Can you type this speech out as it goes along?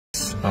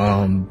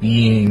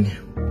being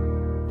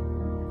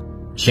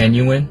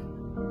genuine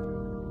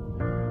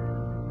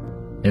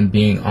and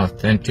being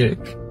authentic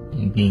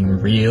and being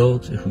real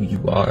to who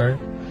you are.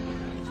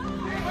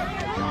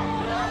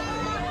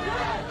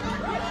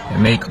 It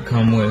may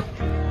come with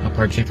a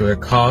particular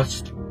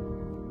cost.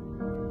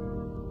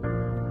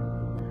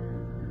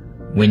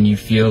 When you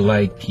feel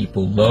like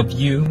people love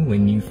you,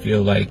 when you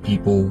feel like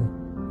people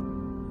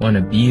want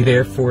to be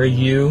there for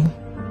you,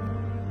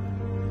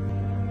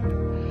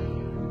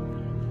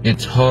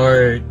 it's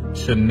hard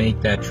to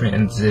make that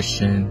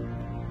transition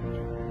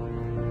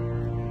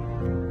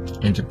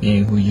into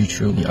being who you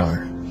truly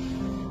are.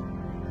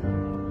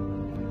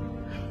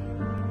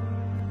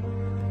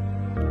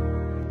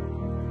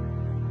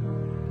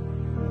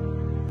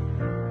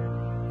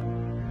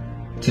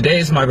 Today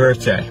is my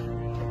birthday.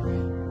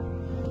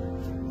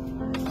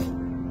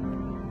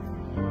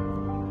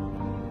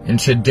 And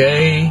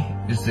today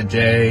is the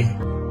day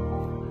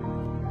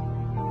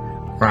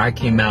where I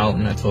came out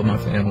and I told my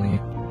family,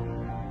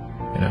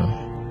 you know,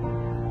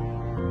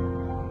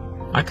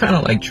 I kind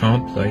of like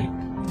Trump, like.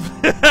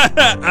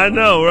 I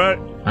know, right?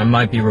 I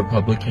might be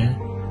Republican.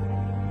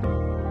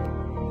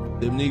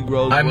 Them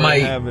Negroes I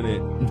might having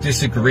it.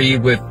 disagree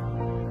with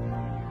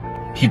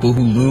people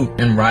who loot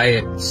and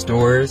riot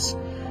stores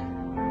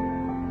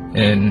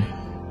and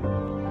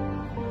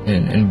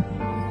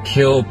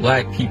kill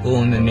black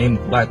people in the name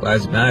of Black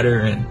Lives Matter,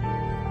 and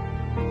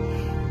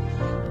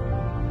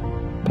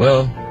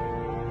well,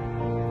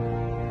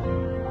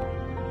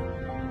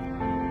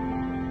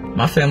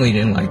 my family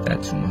didn't like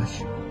that too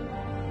much.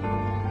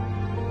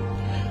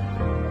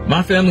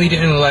 My family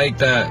didn't like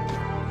that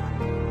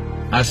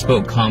I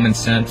spoke common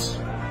sense,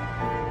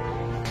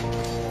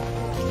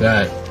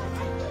 that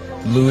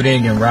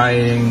looting and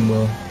rioting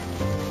will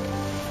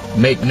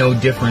make no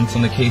difference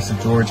in the case of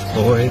George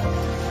Floyd,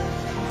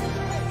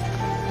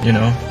 you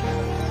know?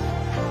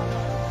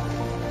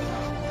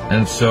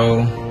 And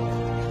so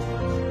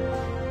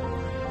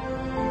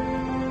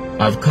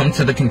I've come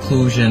to the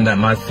conclusion that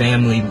my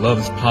family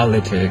loves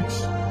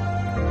politics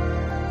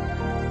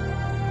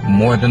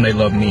more than they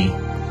love me.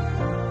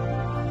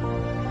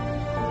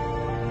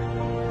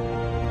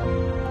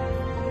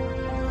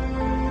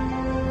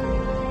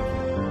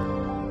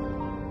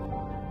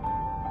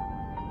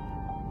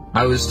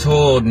 I was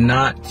told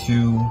not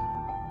to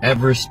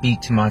ever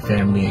speak to my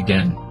family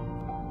again.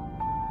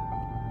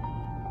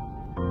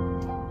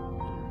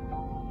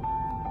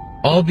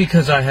 All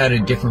because I had a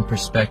different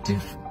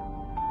perspective.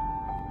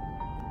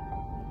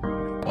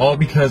 All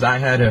because I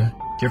had a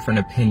different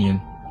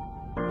opinion.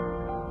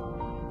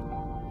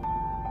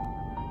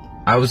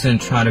 I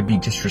wasn't trying to be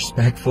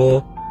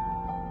disrespectful.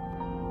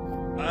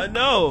 I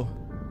know.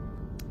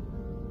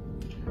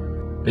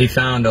 They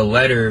found a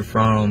letter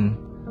from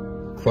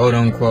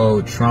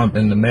quote-unquote Trump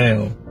in the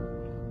mail,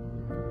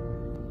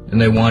 and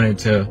they wanted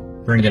to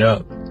bring it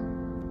up.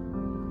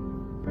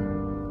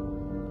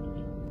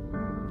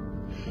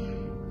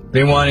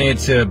 They wanted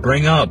to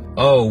bring up,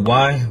 oh,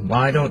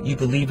 why don't you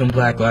believe in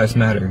Black Lives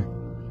Matter?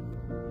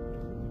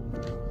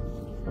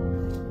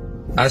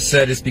 I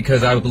said it's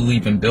because I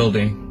believe in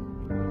building.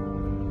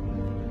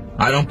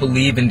 I don't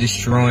believe in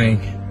destroying.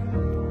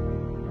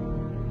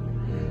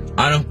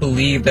 I don't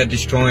believe that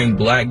destroying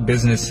black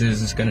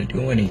businesses is gonna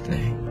do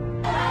anything.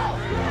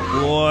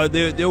 Boy,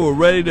 they were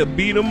ready to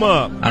beat him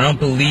up. I don't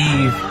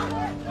believe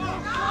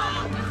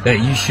that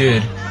you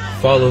should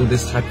follow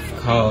this type of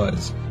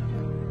cause.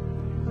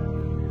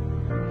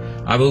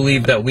 I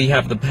believe that we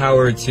have the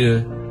power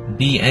to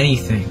be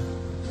anything.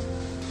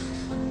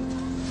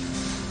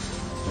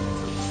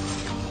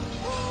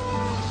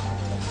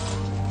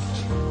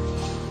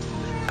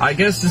 I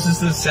guess this is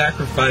the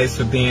sacrifice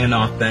of being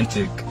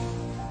authentic.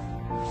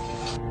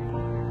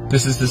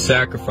 This is the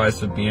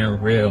sacrifice of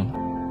being real.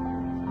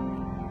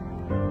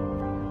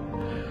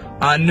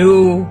 I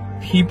knew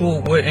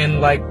people wouldn't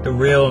like the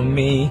real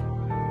me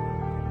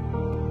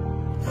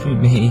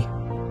from me,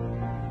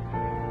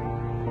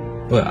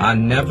 but I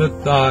never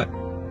thought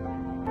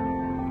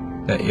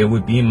that it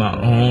would be my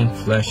own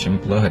flesh and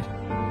blood.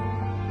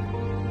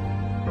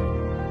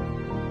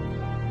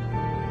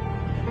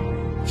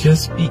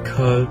 Just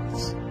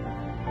because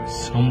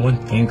someone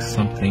thinks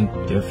something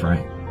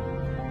different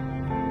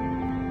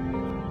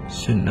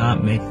should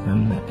not make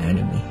them the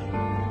enemy.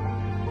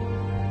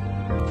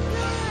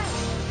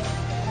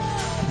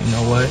 You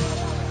know what?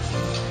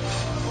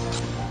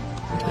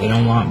 If they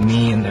don't want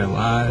me in their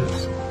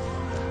lives,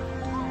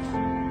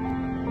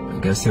 I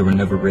guess they were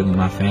never really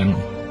my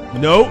family.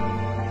 Nope.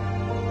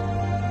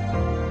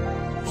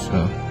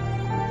 So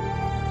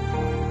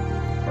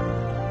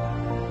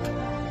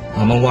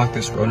I'm gonna walk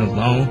this road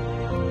alone.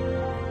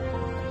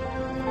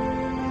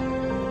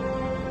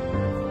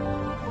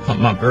 On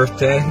my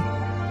birthday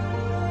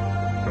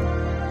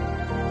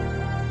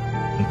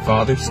and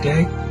Father's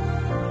Day.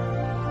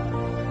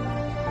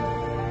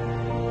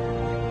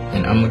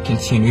 And I'm gonna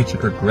continue to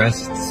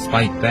progress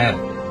despite that.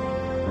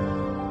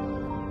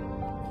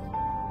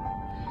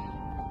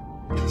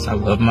 Because I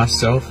love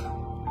myself.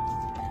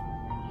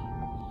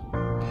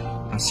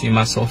 I see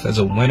myself as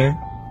a winner.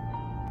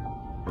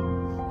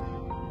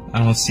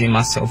 I don't see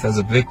myself as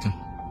a victim.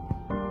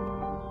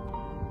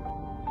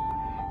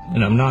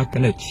 And I'm not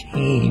gonna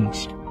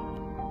change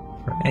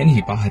for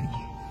anybody.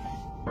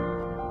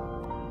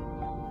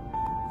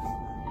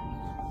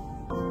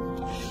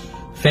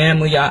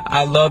 Family,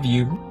 I love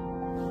you.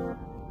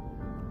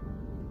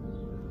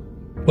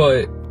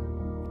 But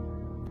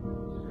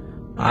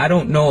I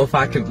don't know if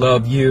I could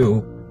love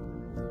you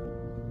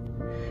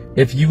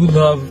if you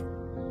love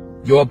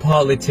your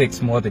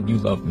politics more than you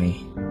love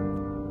me.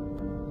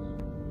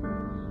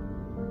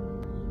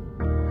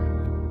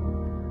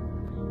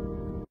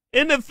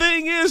 And the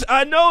thing is,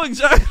 I know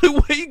exactly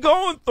what you're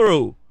going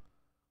through.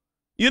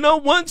 You know,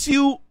 once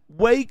you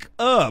wake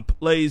up,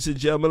 ladies and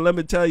gentlemen, let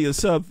me tell you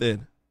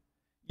something.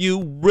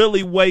 You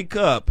really wake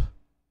up.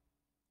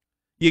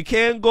 You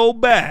can't go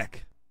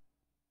back.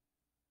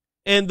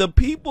 And the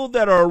people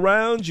that are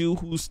around you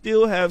who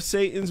still have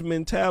Satan's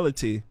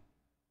mentality,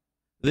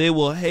 they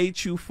will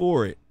hate you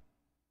for it.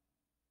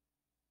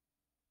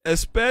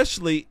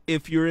 Especially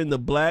if you're in the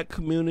black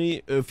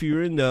community, if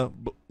you're in the,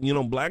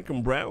 black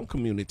and brown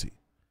community.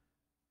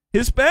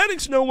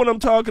 Hispanics know what I'm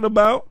talking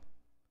about.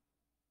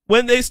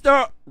 When they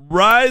start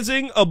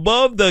rising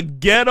above the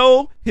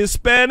ghetto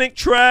Hispanic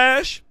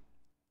trash,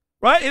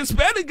 right?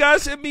 Hispanic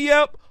guys hit me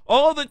up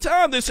all the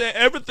time. They say,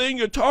 everything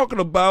you're talking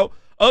about,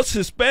 us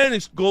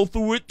Hispanics go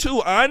through it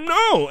too. I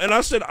know. And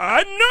I said,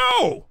 I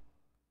know.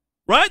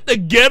 Right? The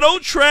ghetto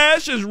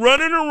trash is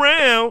running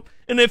around.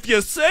 And if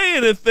you say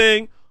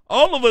anything,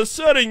 all of a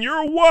sudden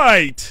you're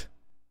white.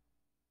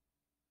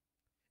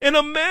 And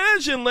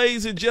imagine,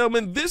 ladies and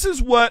gentlemen, this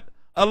is what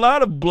a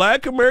lot of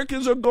black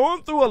Americans are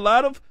going through. A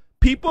lot of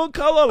people of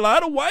color, a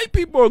lot of white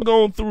people are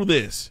going through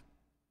this.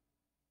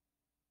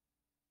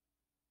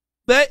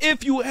 That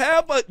if you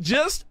have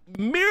just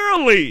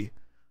merely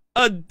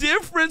a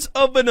difference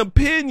of an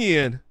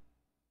opinion,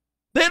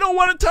 they don't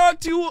want to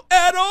talk to you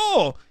at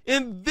all.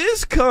 And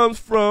this comes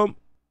from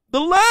the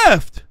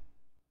left.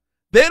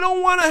 They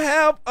don't want to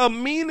have a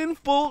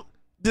meaningful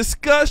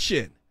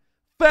discussion.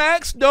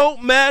 Facts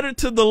don't matter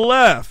to the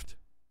left.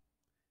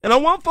 And I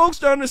want folks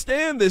to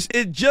understand this.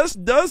 It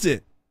just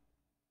doesn't.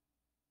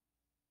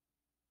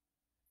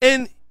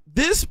 And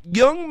this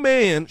young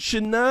man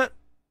should not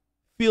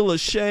feel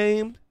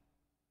ashamed.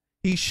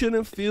 He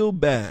shouldn't feel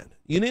bad.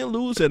 You didn't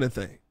lose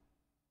anything.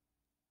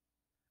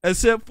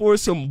 Except for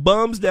some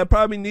bums that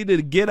probably needed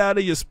to get out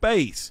of your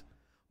space,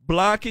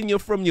 blocking you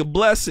from your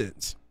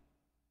blessings.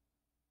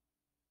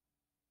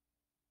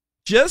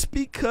 Just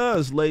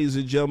because, ladies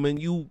and gentlemen,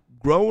 you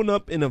grown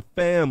up in a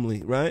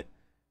family, right?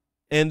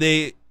 And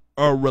they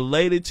are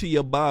related to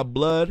you by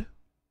blood,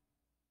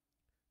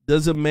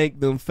 doesn't make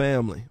them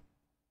family.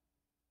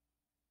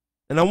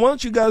 And I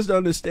want you guys to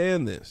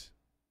understand this.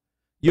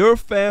 Your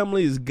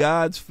family is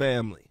God's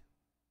family.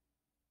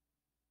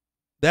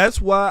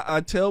 That's why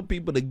I tell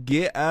people to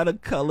get out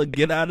of color,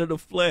 get out of the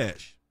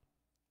flesh.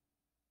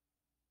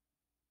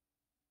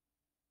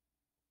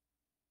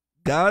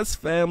 God's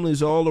family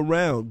is all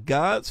around.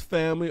 God's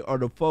family are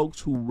the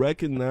folks who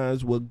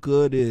recognize what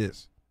good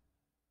is.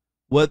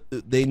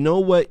 They know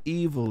what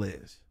evil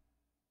is.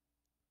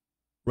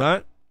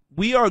 Right?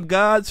 We are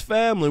God's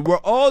family. We're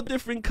all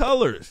different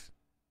colors.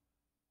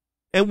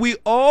 And we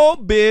all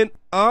been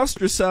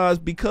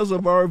ostracized because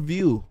of our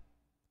view.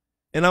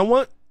 And I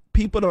want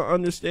people to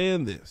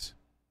understand this.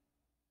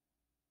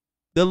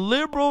 The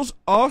liberals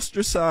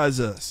ostracize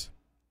us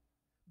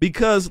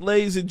because,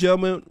 ladies and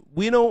gentlemen,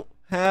 we don't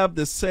have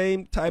the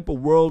same type of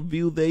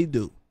worldview they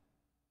do.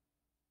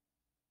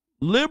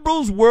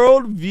 Liberals'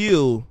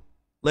 worldview,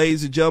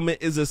 ladies and gentlemen,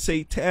 is a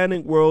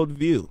satanic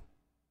worldview.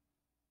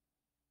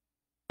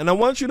 And I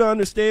want you to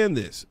understand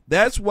this.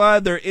 That's why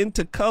they're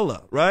into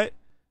color, right?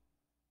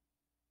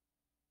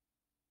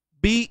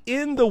 Be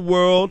in the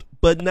world,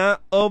 but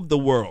not of the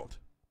world.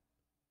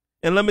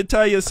 And let me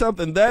tell you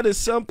something. That is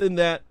something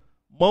that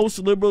most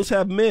liberals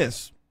have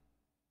missed.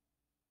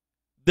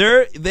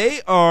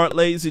 They are,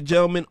 ladies and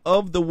gentlemen,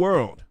 of the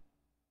world.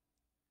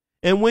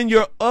 And when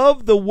you're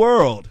of the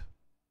world,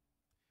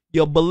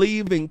 you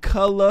believe in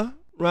color,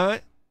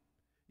 right?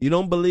 You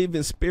don't believe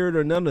in spirit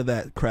or none of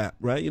that crap,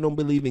 right? You don't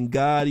believe in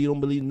God. You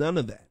don't believe none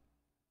of that.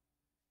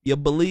 You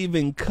believe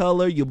in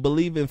color. You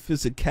believe in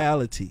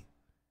physicality.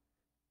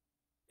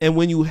 And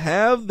when you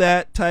have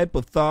that type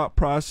of thought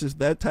process,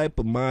 that type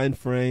of mind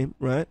frame,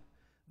 right?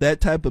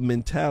 That type of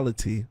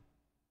mentality,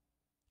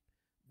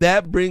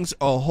 that brings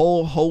a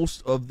whole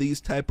host of these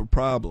type of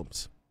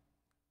problems.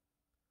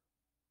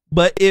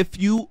 But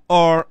if you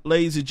are,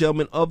 ladies and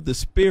gentlemen, of the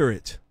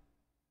spirit,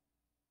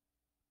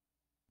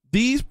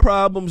 these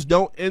problems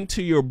don't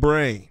enter your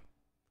brain,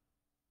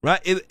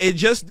 right? It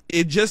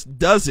just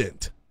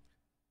doesn't,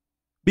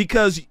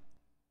 because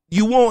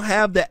you won't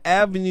have the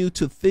avenue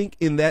to think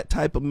in that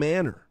type of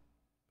manner.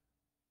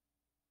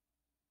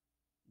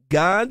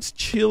 God's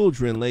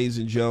children, ladies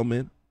and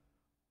gentlemen,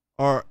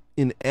 are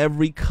in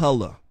every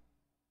color,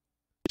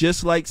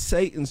 just like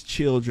Satan's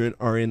children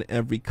are in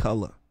every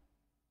color.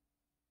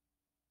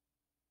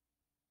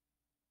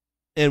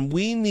 And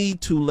we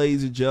need to,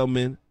 ladies and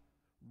gentlemen,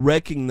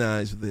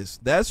 recognize this.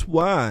 That's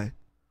why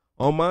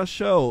On my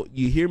show,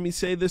 you hear me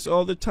say this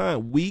all the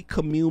time. We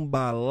commune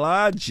by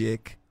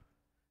logic,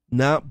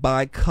 not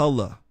by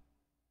color.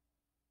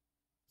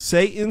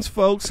 Satan's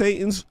folks,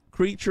 Satan's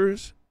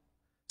creatures,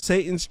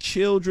 Satan's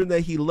children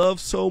that he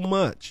loves so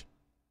much,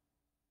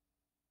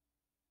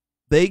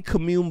 they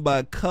commune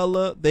by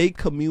color, they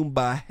commune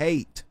by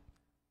hate.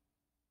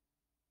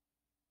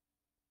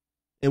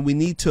 And we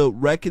need to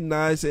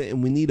recognize it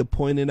and we need to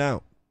point it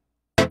out.